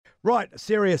Right,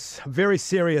 serious, very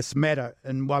serious matter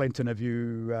in Wellington if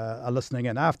you are listening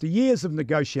in. After years of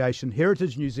negotiation,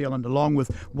 Heritage New Zealand, along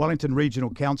with Wellington Regional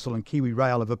Council and Kiwi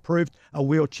Rail, have approved a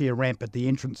wheelchair ramp at the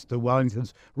entrance to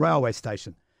Wellington's railway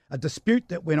station. A dispute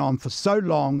that went on for so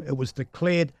long it was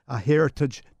declared a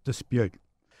heritage dispute.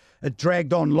 It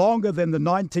dragged on longer than the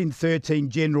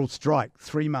 1913 general strike,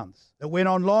 3 months. It went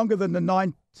on longer than the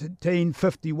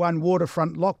 1951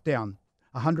 waterfront lockdown,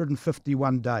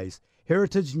 151 days.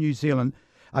 Heritage New Zealand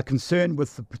are concerned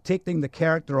with protecting the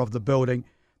character of the building.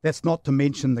 That's not to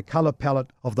mention the colour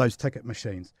palette of those ticket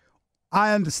machines.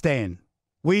 I understand.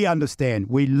 We understand.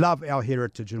 We love our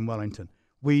heritage in Wellington.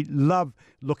 We love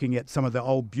looking at some of the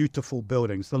old beautiful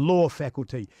buildings, the law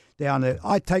faculty down there.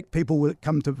 I take people that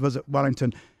come to visit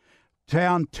Wellington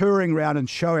town touring around and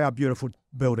show our beautiful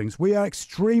buildings. We are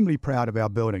extremely proud of our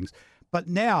buildings. But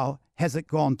now, has it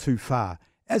gone too far?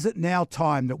 Is it now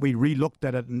time that we re-looked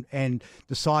at it and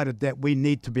decided that we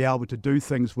need to be able to do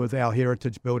things with our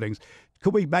heritage buildings?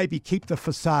 Could we maybe keep the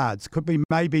facades? Could we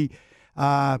maybe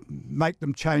make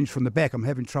them change from the back? I'm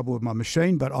having trouble with my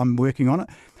machine, but I'm working on it.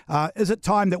 Is it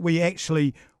time that we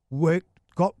actually worked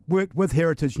with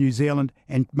Heritage New Zealand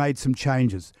and made some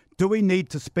changes? Do we need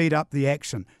to speed up the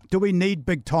action? Do we need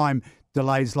big time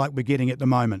delays like we're getting at the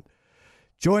moment?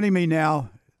 Joining me now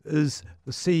is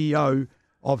the CEO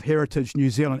of Heritage New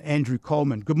Zealand, Andrew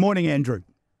Coleman. Good morning, Andrew.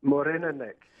 Morena,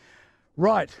 Nick.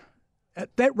 Right.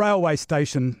 That railway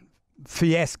station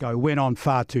fiasco went on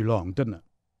far too long, didn't it?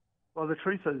 Well, the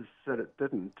truth is that it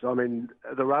didn't. I mean,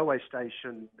 the railway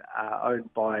station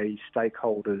owned by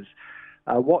stakeholders,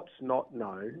 what's not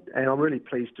known, and I'm really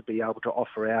pleased to be able to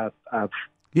offer our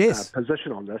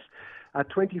position on this,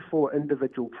 24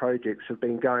 individual projects have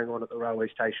been going on at the railway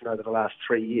station over the last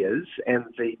 3 years, and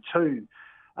the two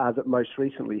that most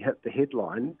recently hit the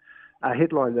headline, a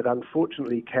headline that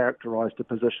unfortunately characterised a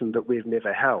position that we've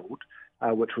never held,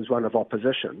 which was one of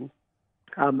opposition,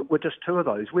 were just two of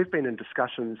those. We've been in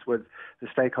discussions with the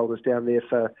stakeholders down there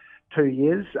for 2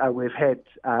 years. We've had,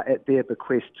 at their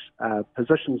bequest,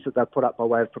 positions that they've put up by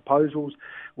way of proposals.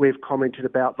 We've commented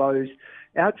about those.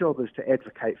 Our job is to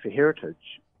advocate for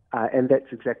heritage, and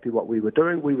that's exactly what we were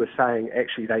doing. We were saying,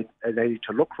 actually, they need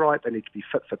to look right, they need to be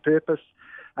fit for purpose,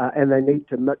 and they need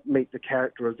to meet the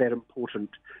character of that important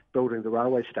building, the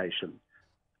railway station.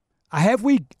 Have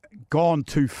we gone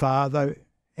too far, though,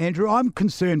 Andrew? I'm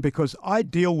concerned because I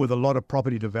deal with a lot of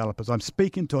property developers. I'm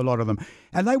speaking to a lot of them,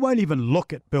 and they won't even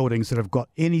look at buildings that have got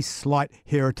any slight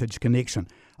heritage connection.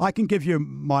 I can give you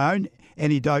my own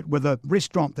anecdote with a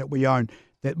restaurant that we own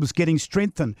that was getting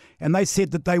strengthened, and they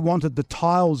said that they wanted the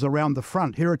tiles around the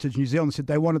front. Heritage New Zealand said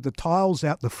they wanted the tiles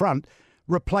out the front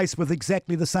replaced with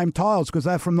exactly the same tiles because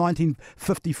they're from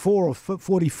 1954 or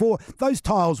 44. Those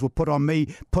tiles were put on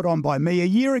by me a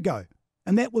year ago,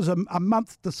 and that was a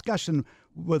month discussion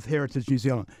with Heritage New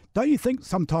Zealand. Don't you think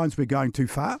sometimes we're going too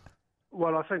far?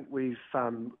 Well, I think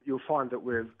you'll find that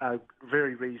we're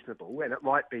very reasonable, and it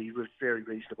might be very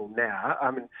reasonable now.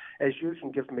 I mean, as you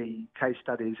can give me case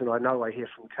studies, and I know I hear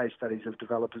from case studies of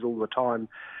developers all the time,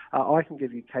 I can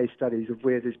give you case studies of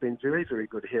where there's been very, very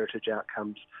good heritage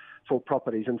outcomes for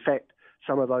properties. In fact,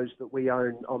 some of those that we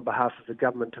own on behalf of the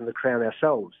government and the Crown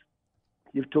ourselves.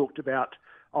 You've talked about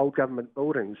old government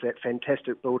buildings, that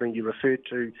fantastic building you referred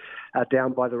to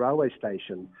down by the railway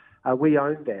station. We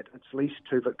own that. It's leased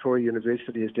to Victoria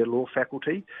University as their law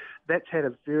faculty. That's had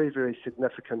a very, very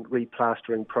significant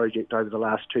replastering project over the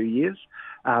last 2 years,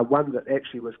 one that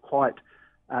actually was quite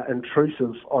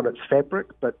intrusive on its fabric,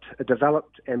 but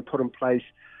developed and put in place.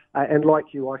 And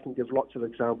like you, I can give lots of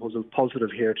examples of positive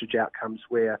heritage outcomes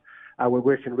where we're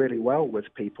working really well with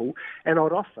people. And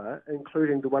I'd offer,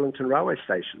 including the Wellington Railway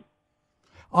Station.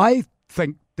 I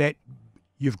think that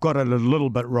you've got it a little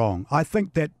bit wrong. I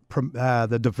think that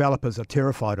the developers are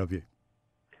terrified of you.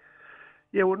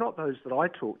 Yeah, well, not those that I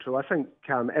talk to. I think,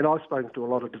 and I've spoken to a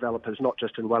lot of developers, not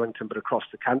just in Wellington, but across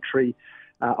the country.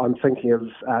 I'm thinking of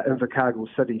Invercargill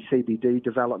City CBD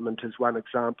development as one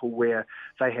example where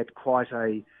they had quite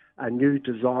a new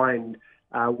design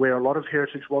where a lot of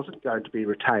heritage wasn't going to be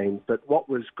retained, but what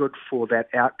was good for that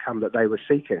outcome that they were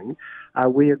seeking,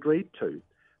 we agreed to.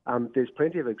 There's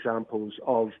plenty of examples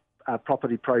of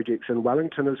property projects in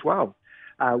Wellington as well,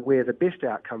 where the best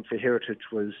outcome for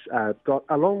heritage was got,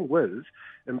 along with,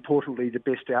 importantly, the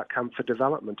best outcome for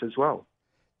development as well.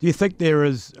 Do you think there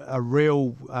is a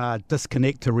real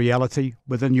disconnect to reality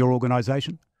within your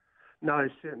organisation? No,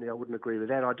 certainly I wouldn't agree with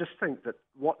that. I just think that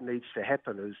what needs to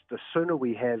happen is the sooner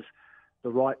we have the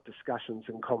right discussions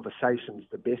and conversations,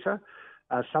 the better.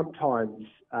 Sometimes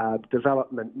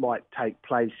development might take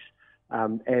place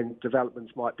and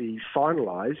developments might be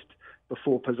finalised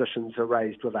before positions are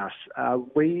raised with us.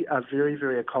 We are very,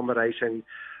 very accommodating.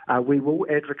 We will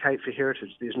advocate for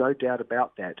heritage, there's no doubt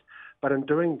about that. But in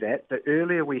doing that, the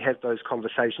earlier we have those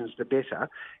conversations, the better.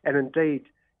 And indeed,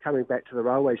 coming back to the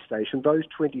railway station, those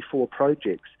 24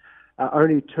 projects,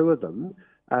 only 2 of them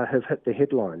have hit the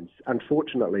headlines,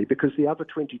 unfortunately, because the other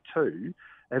 22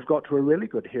 have got to a really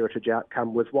good heritage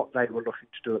outcome with what they were looking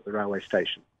to do at the railway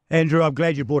station. Andrew, I'm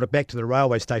glad you brought it back to the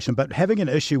railway station, but having an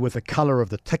issue with the colour of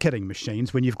the ticketing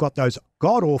machines when you've got those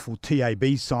god-awful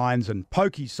TAB signs and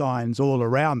pokey signs all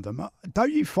around them,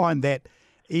 don't you find that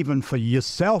even for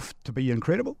yourself to be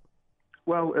incredible?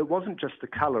 Well, it wasn't just the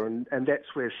colour, and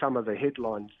that's where some of the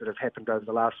headlines that have happened over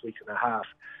the last week and a half,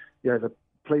 the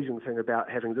pleasing thing about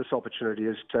having this opportunity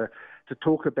is to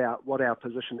talk about what our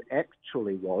position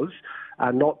actually was,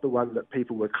 not the one that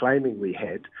people were claiming we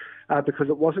had, because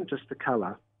it wasn't just the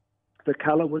colour. The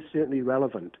colour was certainly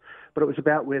relevant, but it was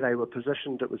about where they were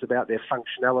positioned, it was about their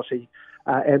functionality,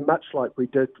 and much like we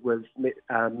did with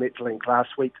Metlink last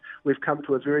week, we've come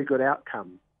to a very good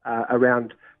outcome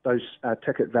around those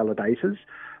ticket validators.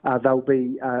 They'll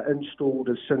be installed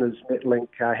as soon as Metlink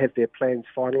have their plans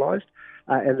finalised,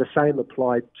 and the same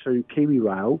applied to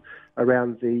KiwiRail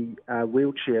around the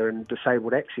wheelchair and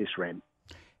disabled access ramp.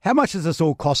 How much does this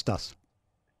all cost us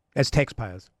as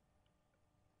taxpayers?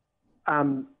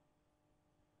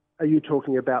 Are you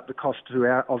talking about the cost of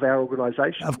our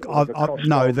organisation?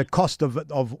 The cost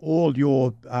of all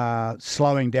your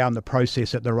slowing down the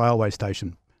process at the railway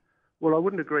station. Well, I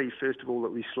wouldn't agree, first of all,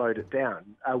 that we slowed it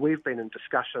down. We've been in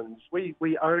discussions. We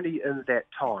only in that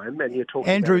time, and you're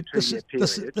talking Andrew, about a 2-year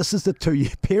period. This is the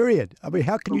 2-year period. I mean,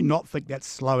 how can you not think that's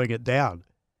slowing it down?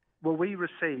 Well, we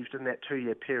received in that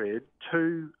 2-year period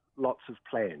 2 lots of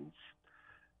plans.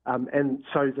 And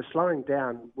so the slowing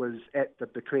down was at the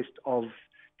bequest of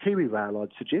KiwiRail, I'd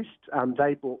suggest.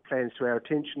 They brought plans to our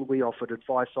attention. We offered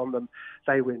advice on them.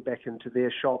 They went back into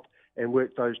their shop and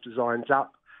worked those designs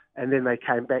up, and then they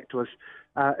came back to us.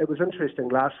 It was interesting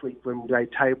last week when they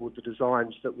tabled the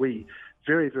designs that we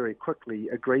very, very quickly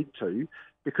agreed to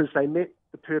because they met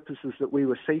the purposes that we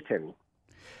were seeking.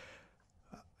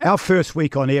 Our first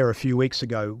week on air a few weeks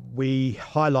ago, we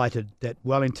highlighted that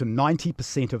Wellington,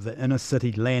 90% of the inner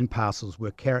city land parcels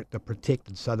were character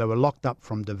protected, so they were locked up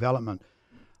from development.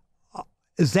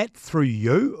 Is that through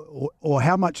you, or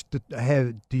how much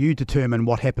do you determine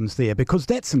what happens there? Because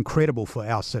that's incredible for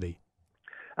our city.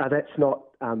 That's not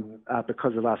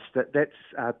because of us. That's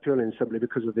purely and simply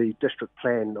because of the district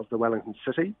plan of the Wellington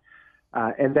City.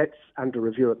 And that's under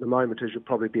review at the moment, as you'll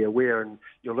probably be aware, and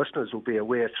your listeners will be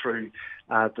aware through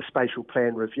the spatial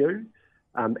plan review.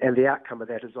 And the outcome of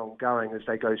that is ongoing as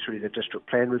they go through the district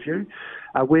plan review.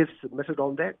 We've submitted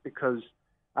on that because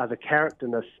the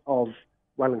characterness of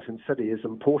Wellington City is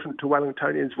important to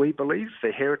Wellingtonians, we believe.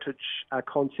 The heritage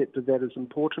concept of that is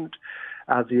important.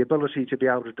 The ability to be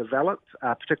able to develop,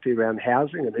 particularly around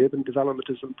housing and urban development,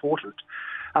 is important.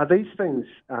 These things,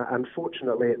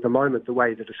 unfortunately, at the moment, the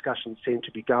way the discussions seem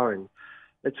to be going,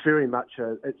 it's very much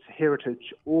it's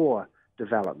heritage or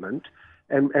development.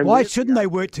 And why shouldn't they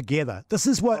work together? This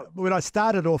is what, when I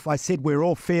started off, I said we're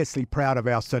all fiercely proud of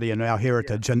our city and our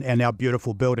heritage and our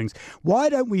beautiful buildings. Why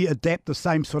don't we adapt the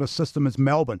same sort of system as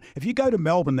Melbourne? If you go to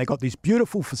Melbourne, they've got these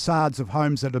beautiful facades of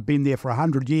homes that have been there for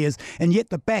 100 years, and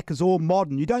yet the back is all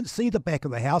modern. You don't see the back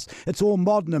of the house. It's all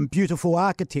modern and beautiful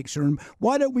architecture. And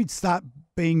why don't we start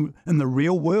being in the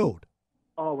real world?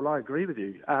 Oh, well, I agree with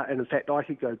you. And in fact, I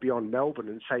could go beyond Melbourne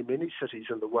and say many cities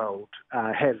in the world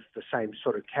have the same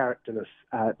sort of characterness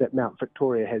that Mount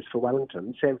Victoria has for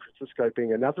Wellington, San Francisco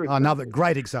being another example. Another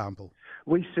great example.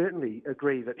 We certainly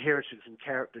agree that heritage and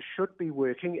character should be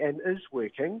working and is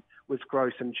working with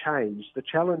growth and change. The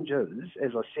challenge is,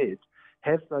 as I said,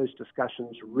 have those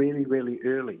discussions really, really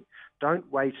early.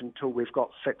 Don't wait until we've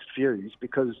got fixed views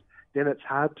because then it's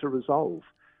hard to resolve.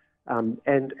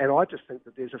 And I just think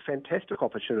that there's a fantastic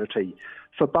opportunity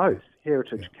for both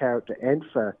heritage, character, and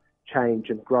for change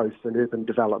and growth and urban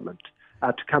development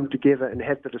to come together and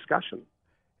have the discussion.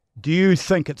 Do you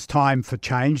think it's time for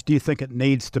change? Do you think it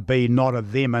needs to be not a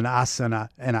them and us and a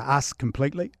us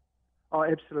completely? Oh,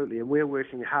 absolutely. And we're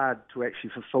working hard to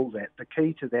actually fulfil that. The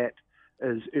key to that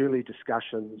is early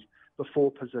discussions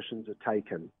before positions are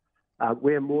taken.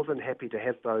 We're more than happy to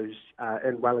have those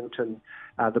in Wellington,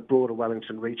 the broader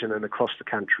Wellington region and across the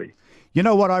country. You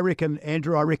know what I reckon,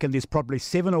 Andrew? I reckon there's probably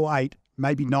 7 or 8,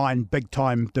 maybe 9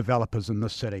 big-time developers in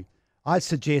this city. I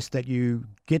suggest that you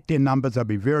get their numbers. They'll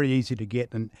be very easy to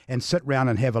get and sit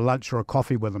round and have a lunch or a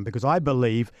coffee with them, because I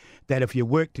believe that if you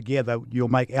work together, you'll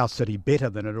make our city better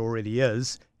than it already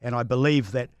is. And I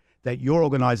believe that that your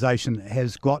organisation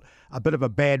has got a bit of a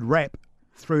bad rap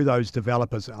through those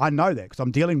developers. I know that because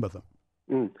I'm dealing with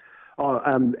them.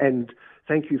 And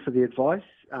thank you for the advice.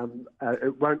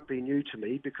 It won't be new to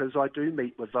me because I do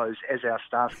meet with those, as our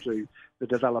staff do, the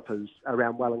developers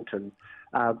around Wellington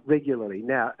regularly.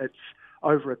 Now, it's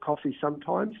over a coffee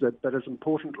sometimes, but as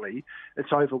importantly,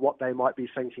 it's over what they might be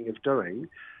thinking of doing.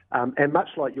 And much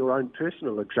like your own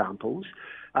personal examples,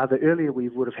 the earlier we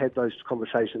would have had those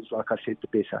conversations, like I said, the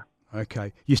better.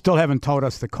 Okay. You still haven't told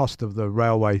us the cost of the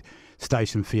railway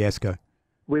station fiasco.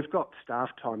 We've got staff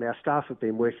time. Our staff have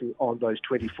been working on those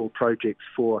 24 projects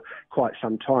for quite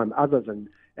some time, other than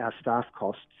our staff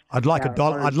costs. I'd like a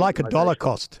dollar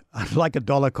cost. I'd like a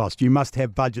dollar cost. You must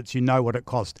have budgets. You know what it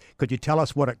costs. Could you tell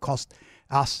us what it cost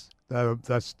us,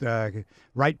 the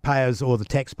ratepayers or the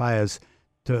taxpayers,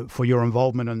 for your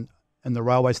involvement in the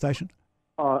railway station?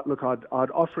 Look,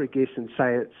 I'd offer a guess and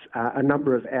say it's a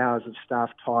number of hours of staff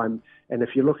time, and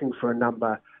if you're looking for a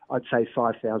number, I'd say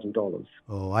 $5,000.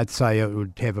 Oh, I'd say it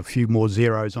would have a few more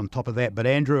zeros on top of that. But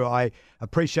Andrew, I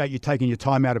appreciate you taking your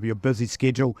time out of your busy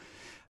schedule